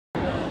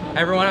Hi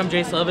everyone, I'm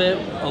Jace Levitt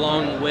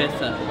along with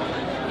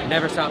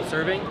Never Stop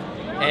Serving,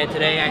 and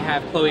today I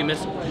have Chloe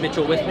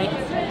Mitchell with me.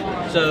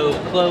 So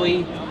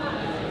Chloe,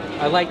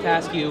 I'd like to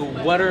ask you,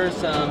 what are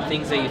some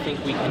things that you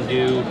think we can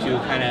do to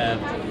kind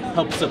of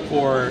help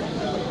support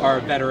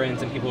our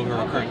veterans and people who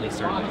are currently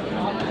serving?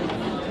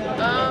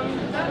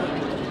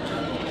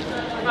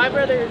 My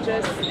brother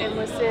just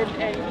enlisted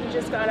and he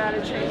just got out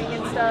of training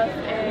and stuff,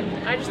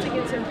 and I just think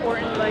it's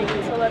important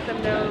to let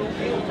them know,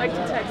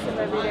 to text them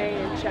every day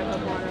and check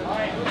up on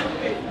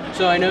them.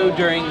 So I know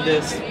during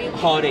this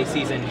holiday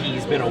season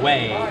he's been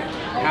away.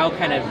 How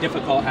kind of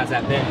difficult has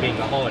that been, being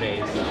the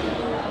holidays?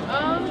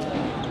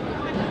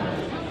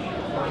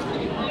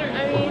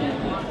 I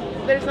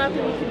mean, there's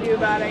nothing you can do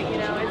about it,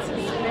 it's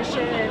his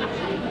mission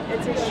and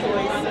it's his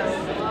choice.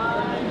 So.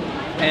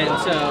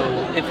 And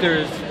so, if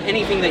there's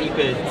anything that you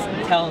could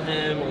tell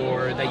him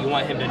or that you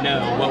want him to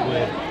know, what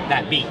would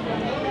that be?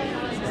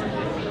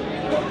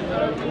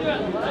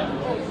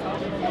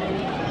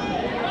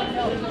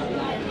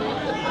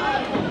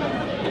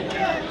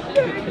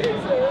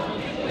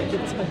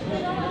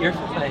 You're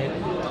fine.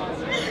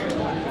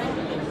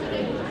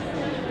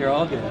 You're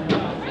all good.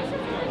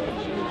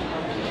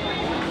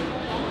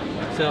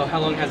 So, how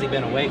long has he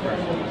been away from?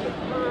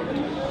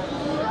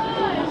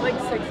 Like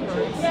 6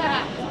 months.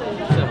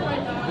 So,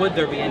 would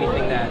there be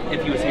anything that,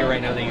 if he was here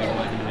right now, that you'd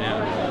want him